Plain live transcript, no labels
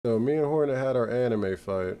So me and Hornet had our anime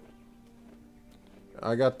fight.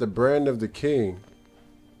 I got the brand of the king.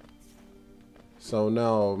 So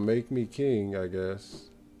now make me king, I guess.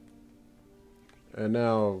 And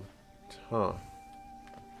now, huh.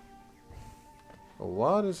 A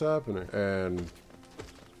lot is happening. And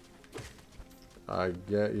I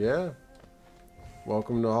get, yeah.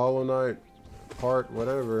 Welcome to Hollow Knight part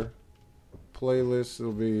whatever. Playlist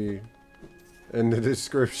will be in the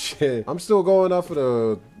description. I'm still going off of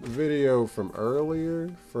the video from earlier.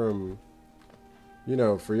 From, you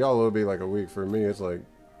know, for y'all it'll be like a week. For me it's like,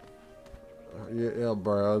 yeah,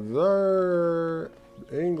 brother.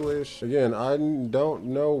 English. Again, I don't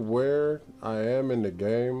know where I am in the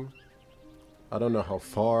game. I don't know how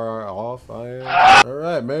far off I am.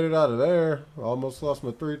 Alright, made it out of there. Almost lost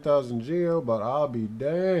my 3,000 geo, but I'll be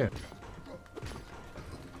damned.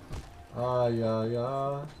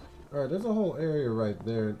 Yeah. Alright, there's a whole area right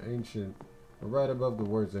there in ancient, right above the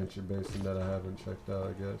words ancient basin that I haven't checked out,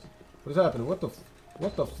 I guess. What is happening? What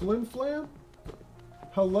the flim flam?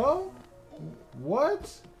 Hello?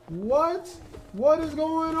 What? What is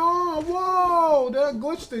going on? Whoa! Did I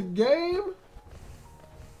glitch the game?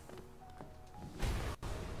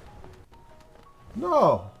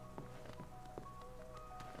 No.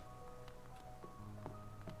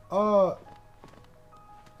 Hello.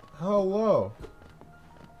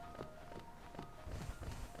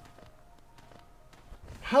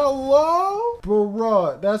 Hello?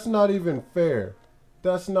 Bruh, that's not even fair.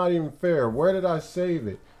 That's not even fair. Where did I save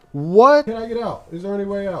it? What? Can I get out? Is there any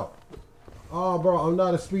way out? Oh, bro, I'm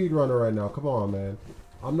not a speedrunner right now. Come on, man.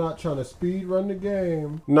 I'm not trying to speed run the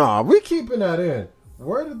game. Nah, we keeping that in.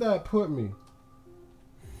 Where did that put me?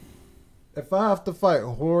 If I have to fight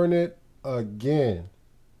Hornet again.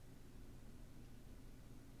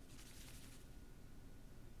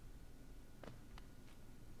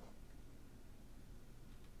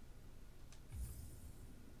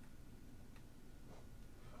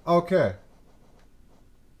 Okay.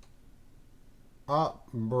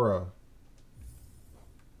 Bruh.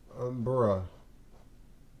 Bruh.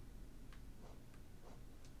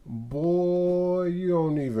 Boy, you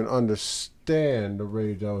don't even understand the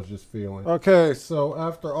rage I was just feeling. Okay, so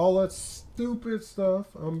after all that stupid stuff,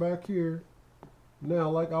 I'm back here. Now,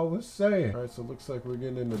 like I was saying. Alright, so it looks like we're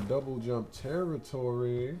getting into double jump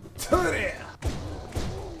territory.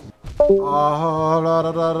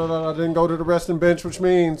 I didn't go to the resting bench, which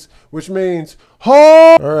means,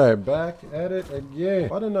 Alright, back at it again.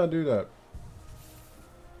 Why didn't I do that?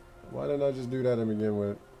 Why didn't I just do that to begin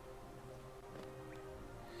with?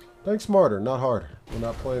 Think smarter, not harder. We're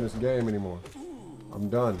not playing this game anymore. I'm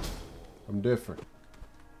done. I'm different.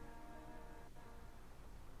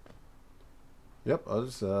 Yep,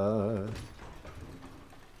 other side.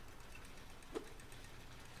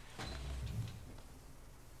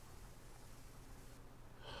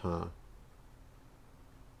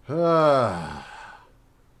 Huh.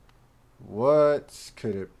 What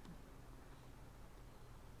could it...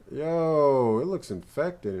 Yo, it looks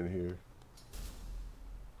infected in here.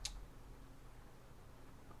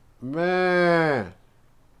 Man.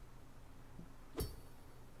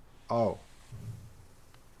 Oh.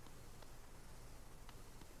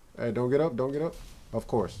 Hey, don't get up, don't get up. Of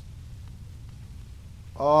course.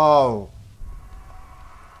 Oh.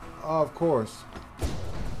 Of course.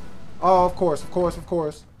 Oh, of course. Of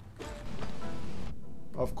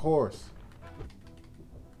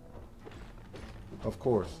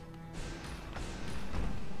course.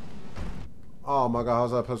 Oh my god,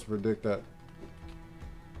 how's I supposed to predict that?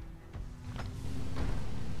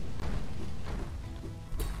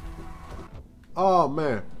 Oh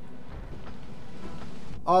man.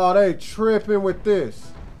 Oh, they tripping with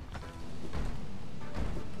this.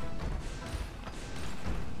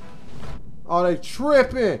 Oh, they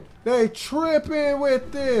tripping. They tripping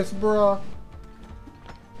with this, bruh.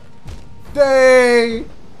 They.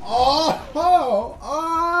 Oh.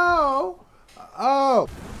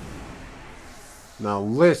 Now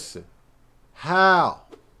listen. How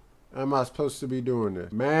am I supposed to be doing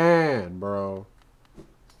this? Man, bro.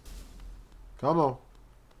 Come on.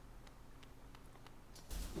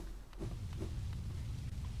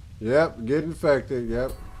 Yep, get infected.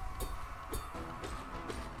 Yep.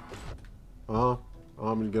 I'm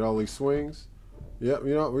gonna get all these swings. Yep,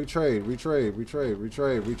 you know, we trade.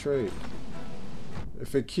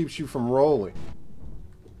 If it keeps you from rolling.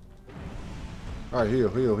 Alright,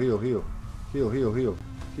 heal.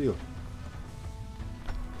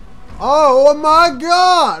 Oh my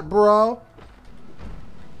god, bro.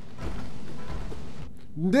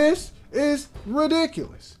 This is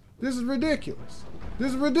ridiculous. This is ridiculous. Heal.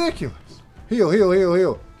 This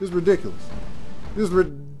is ridiculous. This is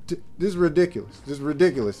ridiculous. This is ridiculous. This is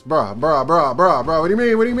ridiculous. Bruh. What do you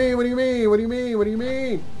mean? What do you mean? What do you mean? What do you mean? What do you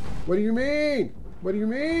mean? What do you mean? What do you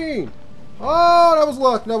mean? Oh, that was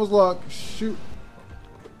luck. That was luck. Shoot.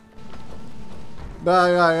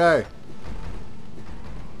 Hey.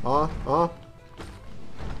 Huh? Oh,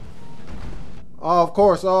 of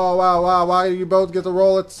course. Oh, wow. Why do you both get to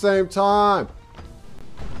roll at the same time?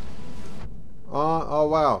 Oh,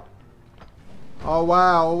 wow. Oh,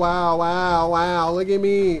 wow. Look at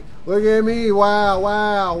me.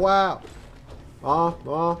 Wow.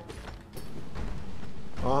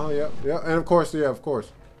 Yep. And of course, yeah, of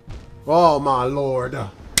course. Oh, my Lord.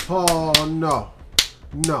 Oh, no.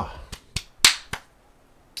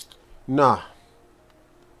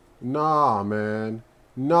 Nah, man.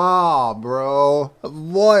 Nah, bro.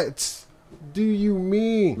 What do you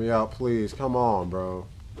mean? Me out, please. Come on, bro.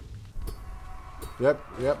 Yep.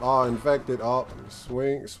 Oh, infected. Oh,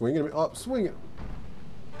 swing it. Oh, swing it.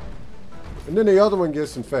 And then the other one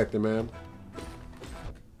gets infected, man.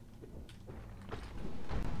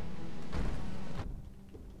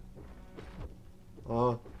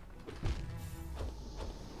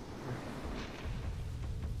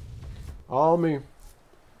 All me.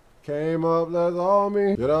 Came up, that's all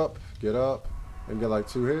me. Get up. And get like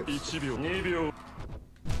 2 hits.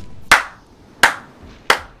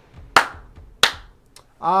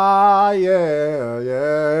 Ah,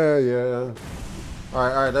 yeah.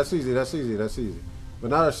 Alright, that's easy. But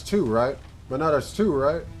now there's 2, right? But now there's 2,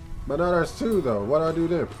 though. What do I do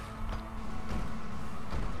then?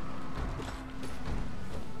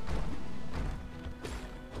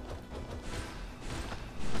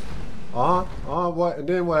 What? And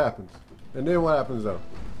then what happens? Though?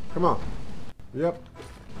 Come on. Yep.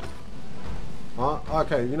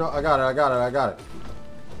 Okay, you know, I got it. I got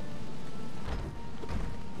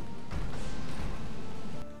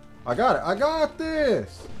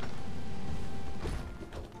this.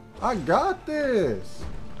 I got this.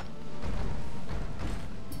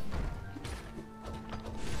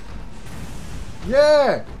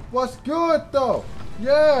 Yeah. What's good, though?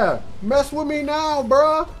 Yeah. Mess with me now,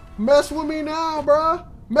 bruh. Mess with me now.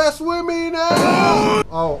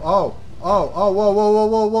 Oh,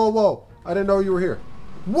 whoa. I didn't know you were here.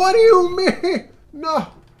 What do you mean? No.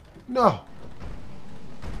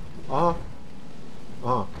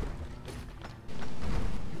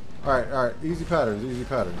 Alright. Easy patterns.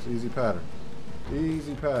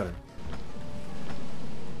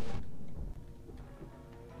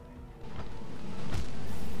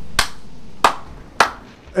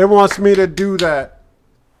 It wants me to do that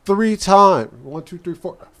 3 times. 1, 2, 3,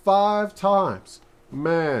 4, 5 times.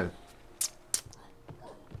 Man.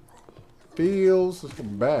 Feels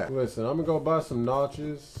bad. Listen, I'm gonna go buy some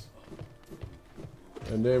notches.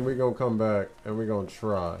 And then we're gonna come back and we're gonna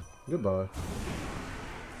try. Goodbye.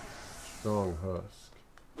 Strong husk.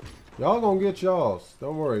 Y'all gonna get y'all's.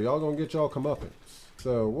 Don't worry, y'all gonna get y'all comeuppance.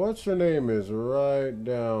 So, what's her name is right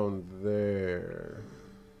down there.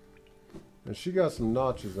 And she got some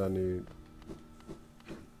notches I need.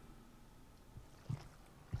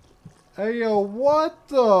 Hey, yo, what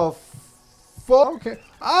the fuck? Okay.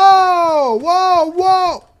 Oh,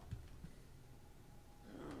 whoa.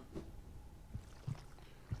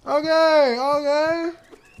 Okay,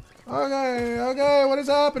 what is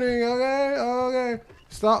happening? Okay.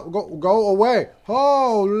 Stop, go away.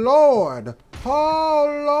 Oh, Lord.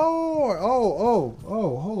 Oh,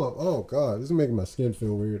 hold up. Oh, God, this is making my skin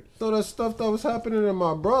feel weird. So that stuff that was happening to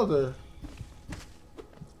my brother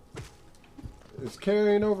is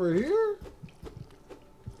carrying over here?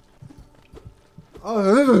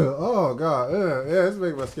 Oh, God. Yeah, it's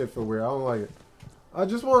making my skin feel weird. I don't like it. I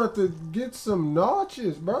just wanted to get some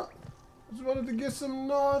notches, bro.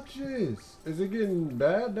 Is it getting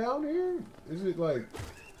bad down here? Is it like...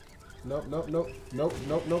 Nope.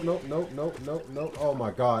 Oh,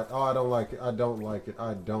 my God. Oh, I don't like it.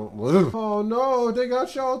 Oh, no. They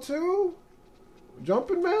got y'all, too?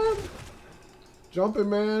 Jumping Man,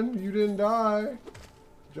 you didn't die.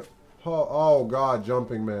 Oh, God,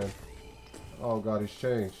 Jumping Man. Oh, God, he's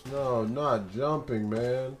changed. No, not Jumping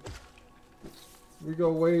Man. We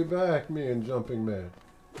go way back, me and Jumping Man.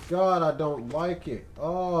 God, I don't like it.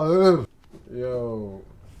 Oh, ugh. Yo.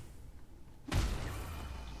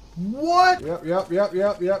 What?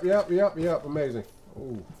 Yep. Amazing.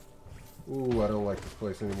 Ooh, I don't like this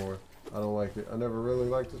place anymore. I don't like it. I never really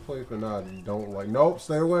liked this place, but now I don't like. Nope,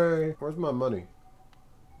 stay away. Where's my money?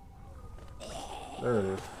 There it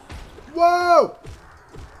is. Whoa!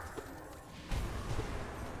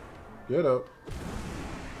 Get up.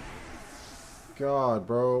 God,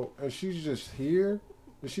 bro. And she's just here?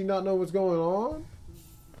 Does she not know what's going on?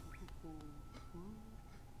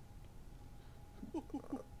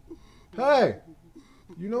 Hey!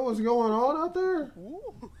 You know what's going on out there?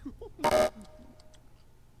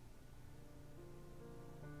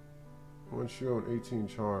 Once you own 18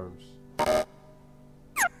 charms.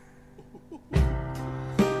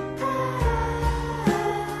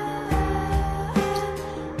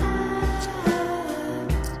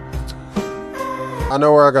 I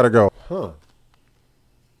know where I gotta go. Huh.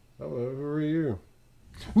 Who are you?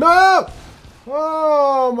 No!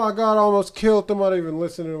 Oh my god, I almost killed them. I didn't even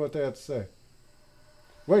listen to what they had to say.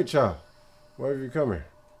 Wait, child. Why have you come here?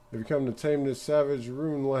 Have you come to tame this savage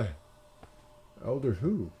ruined land? Elder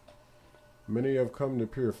who? Many have come to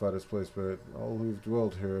purify this place, but all who've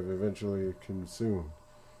dwelt here have eventually consumed.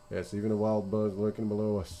 Yes, even the wild bugs lurking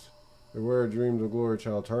below us. Beware dreams of glory,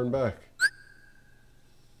 child. Turn back.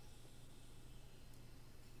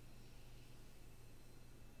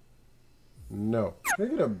 No. Can I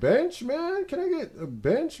get a bench, man? Can I get a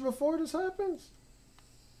bench before this happens?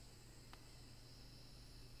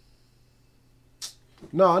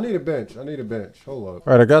 No, I need a bench. I need a bench. Hold up.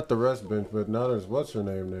 Alright, I got the rest bench, but now there's what's her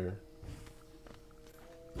name there.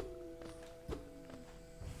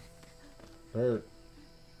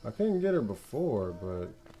 I couldn't get her before, but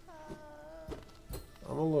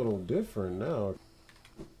I'm a little different now.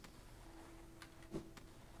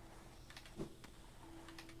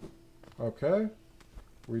 Okay,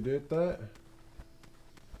 we did that.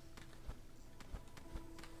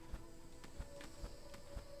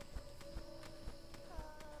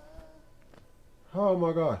 Oh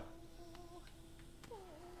my god.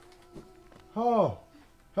 Oh,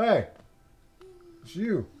 hey, it's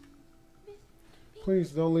you.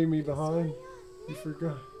 Please don't leave me behind. You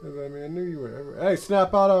forgot. I mean, I knew you were ever. Hey,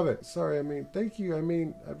 snap out of it. Sorry, I mean, thank you. I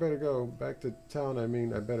mean, I better go back to town. I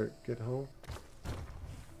mean, I better get home.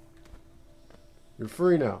 You're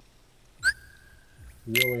free now.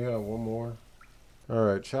 You only have one more.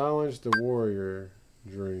 Alright, challenge the warrior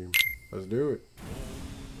dream. Let's do it.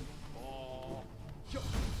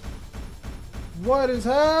 What is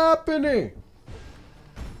happening?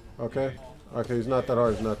 Okay. Okay, he's not that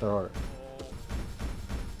hard. He's not that hard.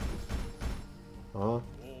 Uh-huh.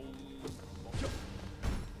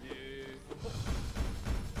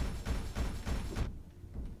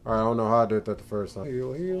 Alright, I don't know how I did that the first time.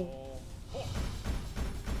 Heal, heal.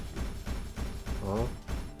 Uh-huh.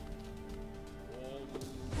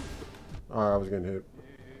 Alright, I was getting hit.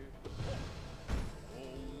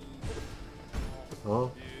 Huh?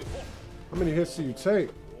 How many hits do you take?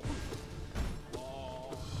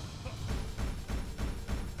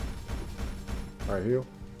 Alright, heal.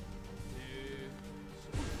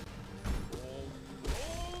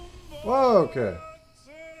 Whoa, okay.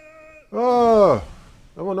 Oh!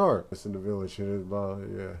 That one hard. It's in the village. It is about,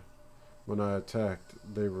 yeah. When I attacked,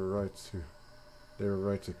 they were right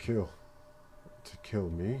to kill. To kill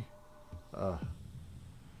me? I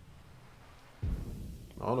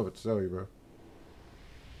don't know what to tell you, bro.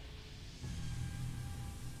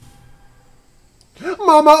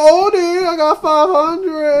 Mama Odie, I got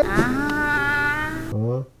 500.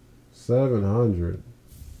 Huh? 700.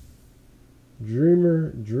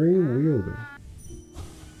 Dream wielder.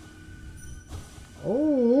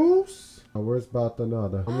 Oops. Oh, where's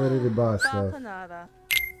Batanada? I'm ready to buy stuff.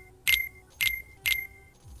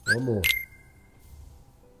 One more.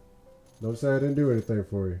 Don't say I didn't do anything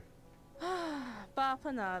for you.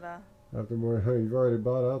 Bapanada. After more, you've already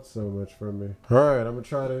bought out so much from me. Alright, I'm gonna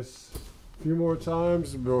try this a few more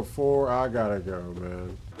times before I gotta go,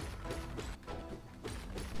 man.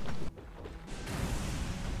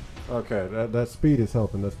 Okay, that speed is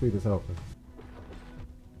helping. That speed is helping.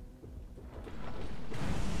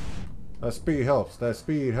 That speed helps. That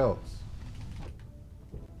speed helps.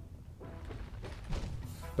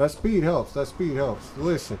 That speed helps. That speed helps.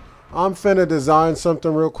 Listen, I'm finna design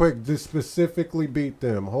something real quick to specifically beat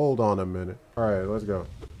them. Hold on a minute. Alright, let's go.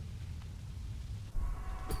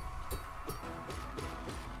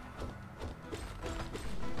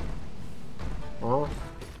 Uh-huh.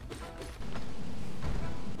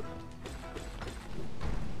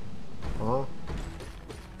 Uh-huh.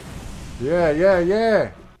 Yeah, yeah,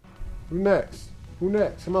 yeah. Who next? Who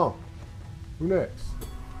next? Come on. Who next?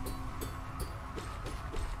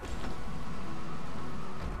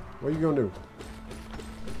 What are you gonna do?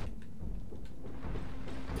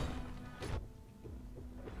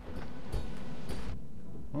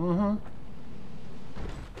 Mm-hmm.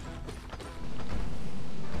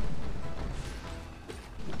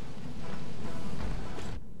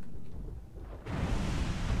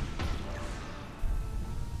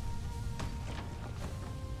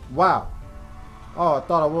 Wow. Oh, I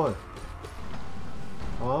thought I won.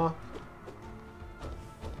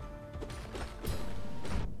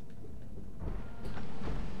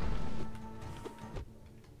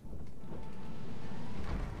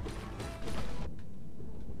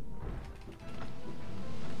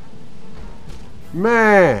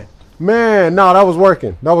 Man. Man. No, that was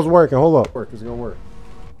working. That was working. Hold up. It's gonna work.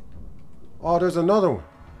 Oh, there's another one.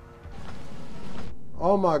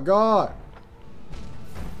 Oh my God.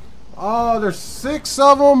 Oh, there's 6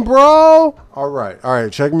 of them, bro. All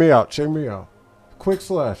right, check me out, Quick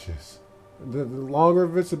slashes, the longer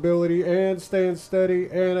invincibility and staying steady,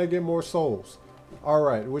 and I get more souls. All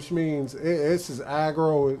right, which means this is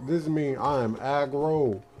aggro. This means I'm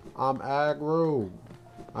aggro.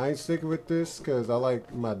 I ain't sticking with this because I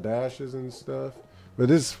like my dashes and stuff, but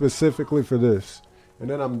this is specifically for this. And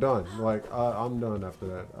then I'm done. Like, I'm done after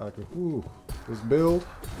that. I can, this build,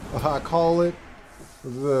 I call it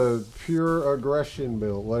the pure aggression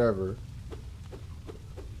build, whatever.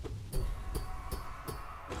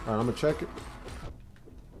 Alright, I'm gonna check it.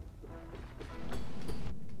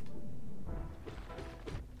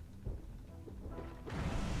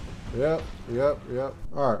 Yep.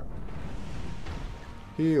 Alright.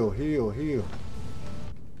 Heal. Heal again.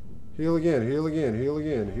 Heal again. Heal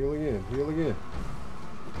again.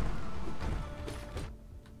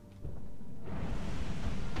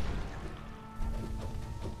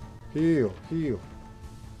 Heal. Heal.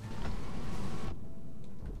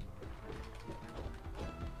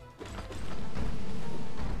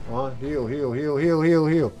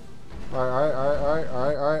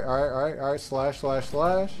 Alright. Slash.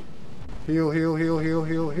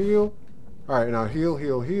 Heal. Alright, now heal.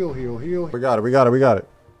 We got it.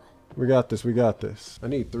 We got this. I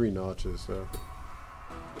need 3 notches, so.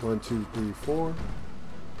 1, 2, 3, 4.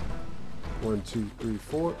 1, 2, 3,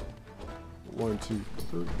 4. 1, 2,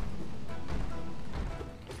 3.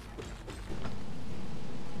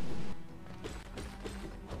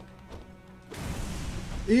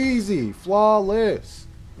 Easy, flawless.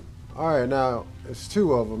 All right, now it's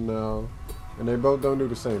 2 of them now, and they both don't do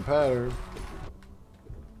the same pattern.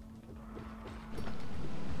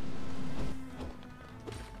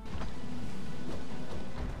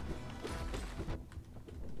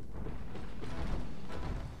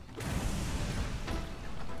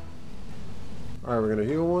 All right, we're gonna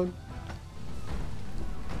heal one.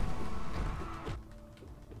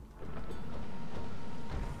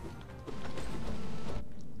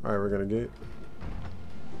 All right, we're gonna get.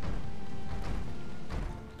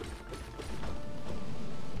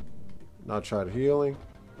 Now try the healing.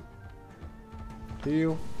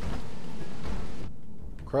 Heal.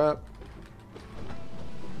 Crap.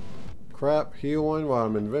 Heal one while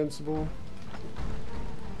I'm invincible.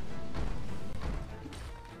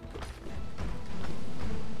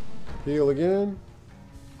 Heal again.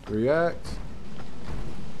 React.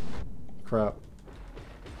 Crap.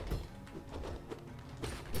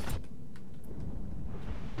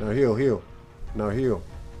 Now heal. Now heal.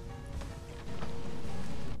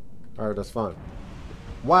 Alright, that's fine.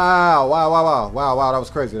 Wow, that was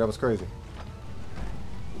crazy.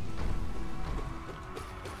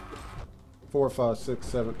 4, 5, 6,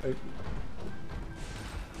 7, 8.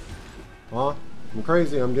 Huh? I'm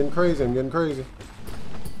crazy. I'm getting crazy.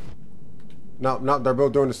 No, they're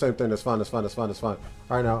both doing the same thing. That's fine.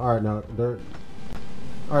 Alright now, they're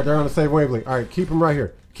on the same wavelength. Alright, keep them right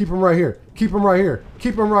here. Keep them right here,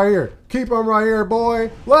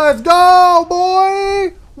 boy. Let's go,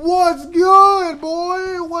 boy. What's good,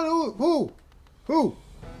 boy? Who?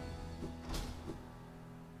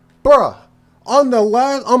 Bruh. On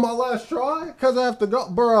my last try? Cause I have to go.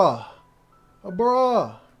 Bruh.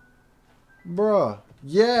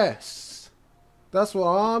 Yes. That's what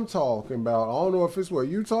I'm talking about. I don't know if it's what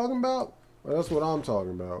you talking about, but that's what I'm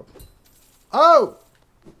talking about. Oh!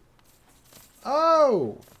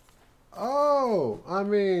 I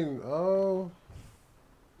mean,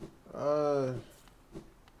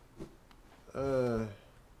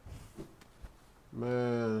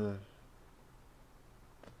 man.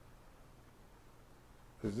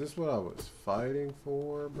 Is this what I was fighting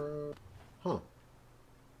for, bro? Huh.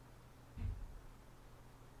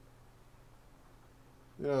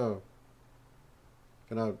 Yo.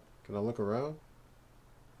 Can I look around?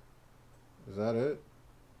 Is that it?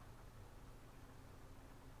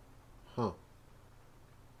 Huh.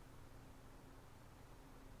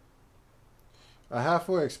 I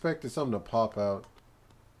halfway expected something to pop out.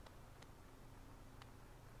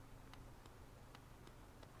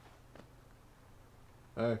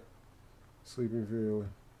 Hey. Sleeping feeling.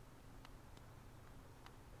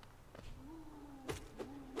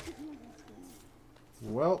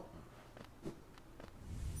 Well.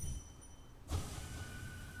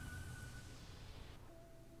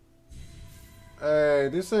 Hey,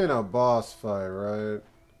 this ain't a boss fight, right?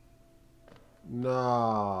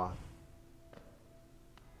 Nah.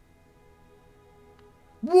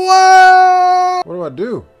 What? What do I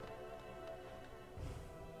do?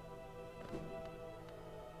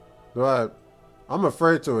 Do I? I'm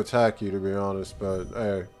afraid to attack you, to be honest, but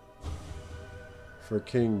hey. For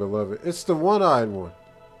King Beloved. It's the one-eyed one.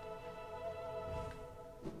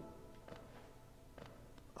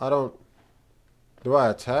 I don't... Do I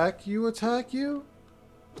attack you? Attack you?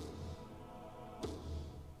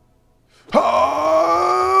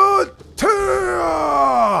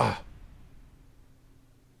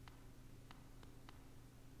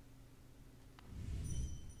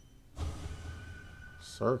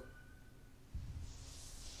 Sir.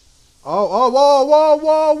 Oh, whoa, whoa,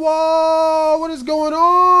 whoa, whoa! What is going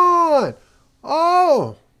on?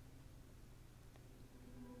 Oh!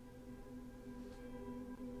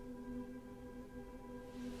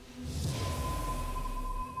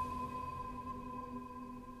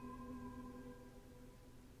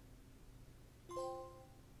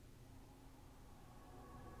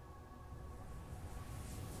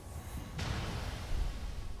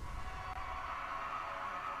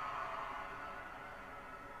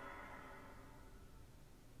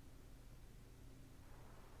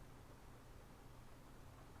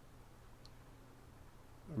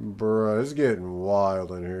 Bruh, it's getting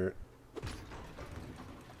wild in here.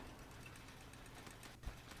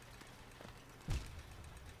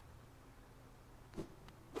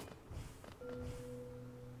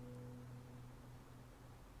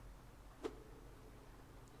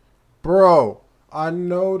 Bro, I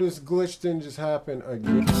know this glitch didn't just happen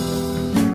again.